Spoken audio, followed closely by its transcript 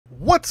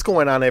What's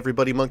going on,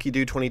 everybody?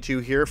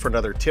 MonkeyDude22 here for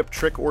another tip,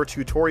 trick, or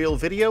tutorial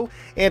video.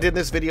 And in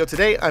this video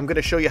today, I'm going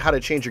to show you how to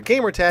change your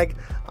gamertag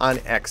on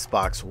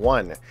Xbox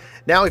One.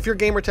 Now, if your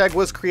gamertag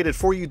was created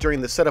for you during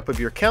the setup of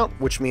your account,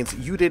 which means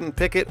you didn't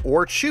pick it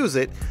or choose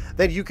it,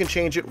 then you can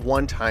change it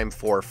one time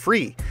for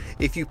free.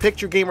 If you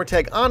picked your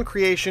gamertag on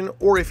creation,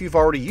 or if you've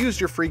already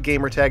used your free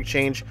gamertag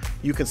change,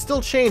 you can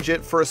still change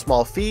it for a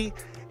small fee,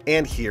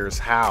 and here's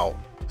how.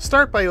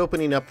 Start by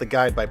opening up the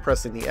guide by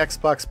pressing the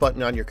Xbox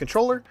button on your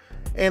controller,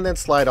 and then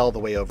slide all the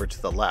way over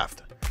to the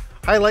left.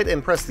 Highlight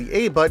and press the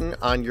A button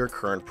on your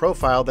current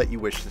profile that you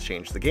wish to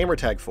change the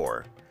gamertag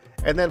for,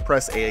 and then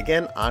press A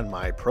again on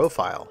My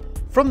Profile.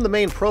 From the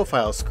main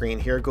profile screen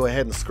here, go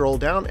ahead and scroll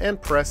down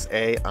and press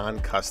A on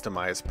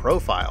Customize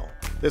Profile.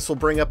 This will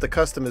bring up the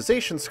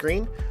customization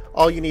screen.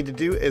 All you need to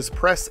do is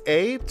press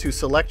A to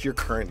select your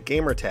current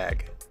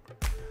gamertag.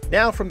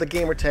 Now from the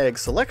gamertag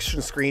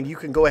selection screen, you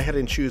can go ahead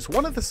and choose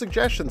one of the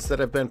suggestions that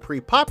have been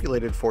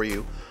pre-populated for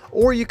you,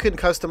 or you can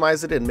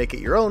customize it and make it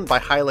your own by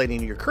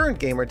highlighting your current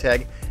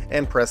gamertag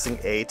and pressing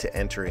A to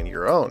enter in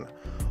your own.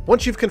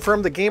 Once you've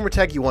confirmed the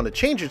gamertag you want to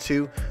change it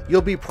to,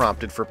 you'll be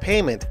prompted for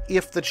payment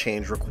if the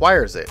change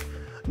requires it.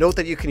 Note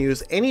that you can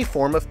use any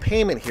form of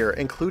payment here,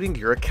 including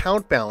your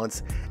account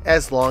balance,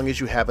 as long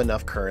as you have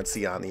enough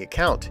currency on the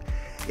account.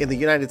 In the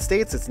United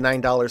States, it's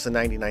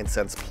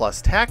 $9.99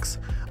 plus tax,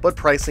 but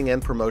pricing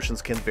and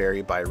promotions can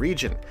vary by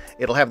region.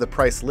 It'll have the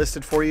price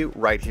listed for you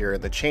right here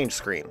in the change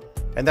screen.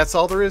 And that's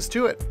all there is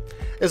to it.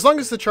 As long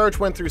as the charge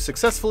went through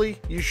successfully,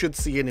 you should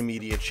see an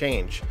immediate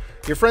change.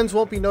 Your friends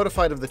won't be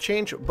notified of the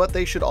change, but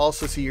they should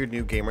also see your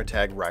new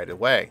gamertag right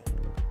away.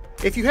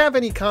 If you have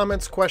any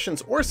comments,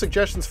 questions, or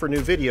suggestions for new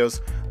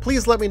videos,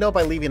 please let me know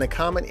by leaving a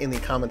comment in the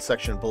comment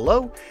section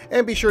below,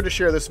 and be sure to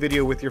share this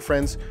video with your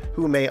friends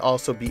who may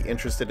also be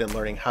interested in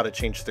learning how to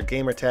change their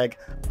gamertag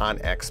on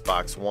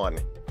Xbox One.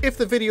 If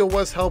the video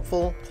was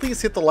helpful,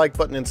 please hit the like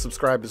button and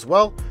subscribe as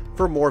well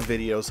for more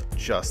videos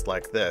just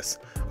like this.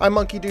 I'm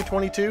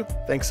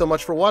MonkeyDude22, thanks so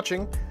much for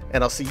watching,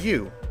 and I'll see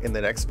you in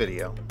the next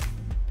video.